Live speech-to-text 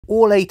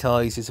All Eight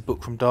Eyes is a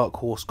book from Dark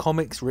Horse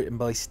Comics written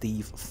by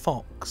Steve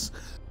Fox.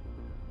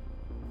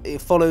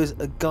 It follows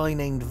a guy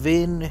named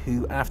Vin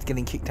who, after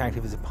getting kicked out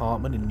of his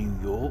apartment in New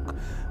York,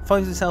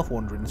 finds himself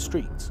wandering the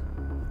streets.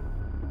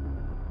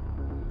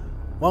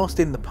 Whilst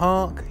in the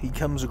park, he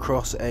comes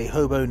across a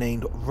hobo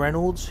named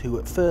Reynolds who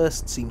at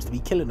first seems to be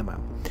killing a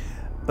man,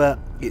 but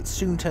it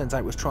soon turns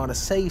out was trying to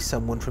save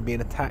someone from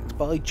being attacked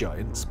by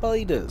giant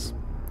spiders.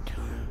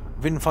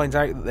 Vin finds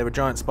out that there are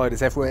giant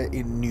spiders everywhere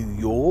in New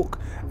York,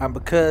 and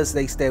because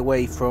they stay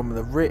away from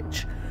the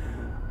rich,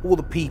 all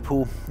the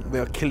people they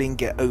are killing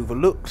get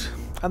overlooked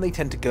and they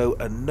tend to go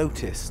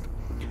unnoticed.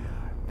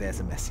 There's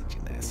a message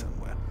in there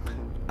somewhere.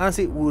 As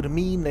it would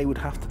mean they would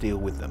have to deal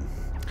with them.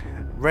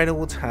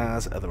 Reynolds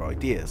has other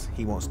ideas.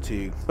 He wants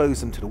to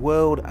expose them to the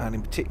world and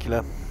in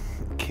particular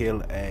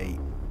kill a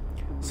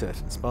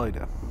certain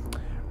spider.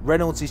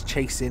 Reynolds is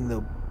chasing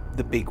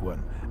the big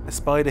one, a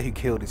spider who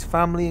killed his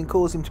family and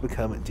caused him to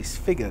become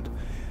disfigured,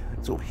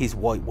 sort of his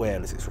white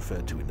whale as it's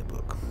referred to in the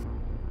book.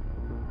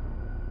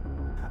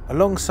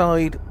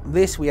 Alongside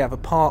this we have a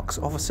parks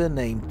officer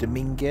named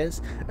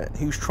Dominguez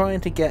who's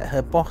trying to get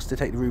her boss to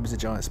take the rumours of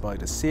giant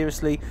spiders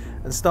seriously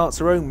and starts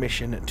her own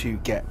mission to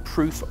get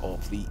proof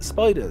of the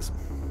spiders.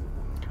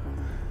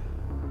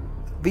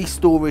 These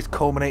stories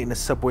culminate in a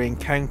subway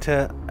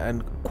encounter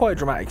and quite a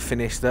dramatic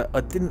finish that I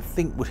didn't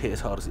think would hit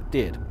as hard as it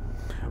did.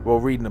 While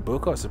reading the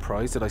book, I was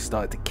surprised that I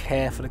started to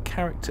care for the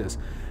characters,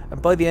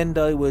 and by the end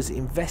I was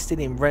invested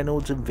in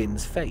Reynolds and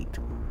Vin's fate.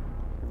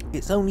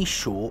 It's only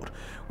short,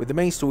 with the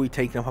main story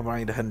taking up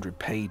around 100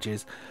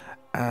 pages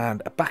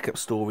and a backup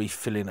story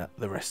filling up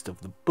the rest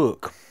of the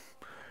book.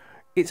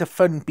 It's a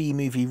fun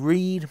B-movie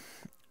read,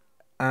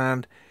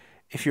 and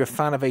if you're a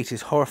fan of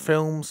 80s horror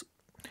films,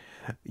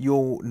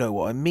 you'll know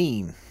what I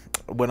mean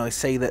when I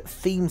say that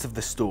themes of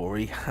the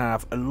story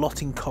have a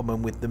lot in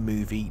common with the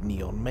movie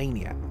Neon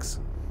Maniacs.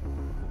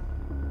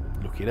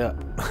 Look it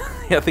up.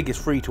 I think it's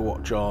free to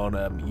watch on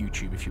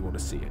YouTube if you want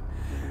to see it.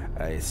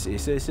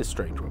 It's a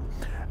strange one.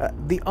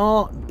 The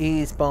art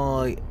is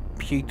by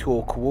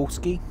Piotr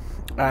Kowalski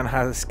and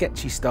has a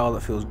sketchy style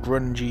that feels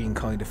grungy and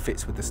kind of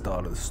fits with the style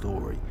of the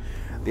story.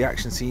 The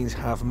action scenes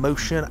have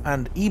motion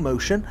and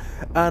emotion,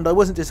 and I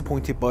wasn't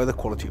disappointed by the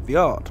quality of the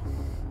art.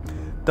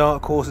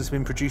 Dark Horse has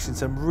been producing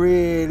some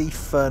really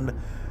fun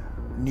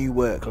new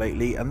work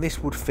lately, and this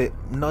would fit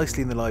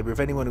nicely in the library of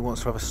anyone who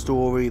wants to have a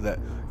story that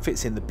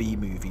fits in the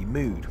B-movie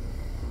mood.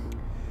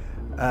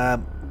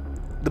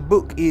 The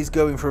book is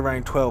going for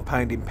around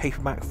 £12 in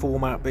paperback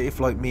format, but if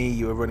like me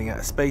you are running out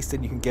of space,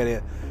 then you can get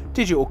a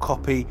digital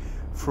copy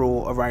for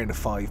around the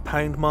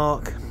 £5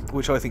 mark,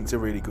 which I think is a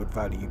really good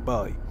value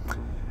buy.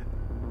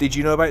 Did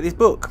you know about this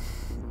book?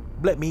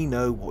 Let me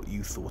know what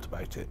you thought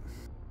about it.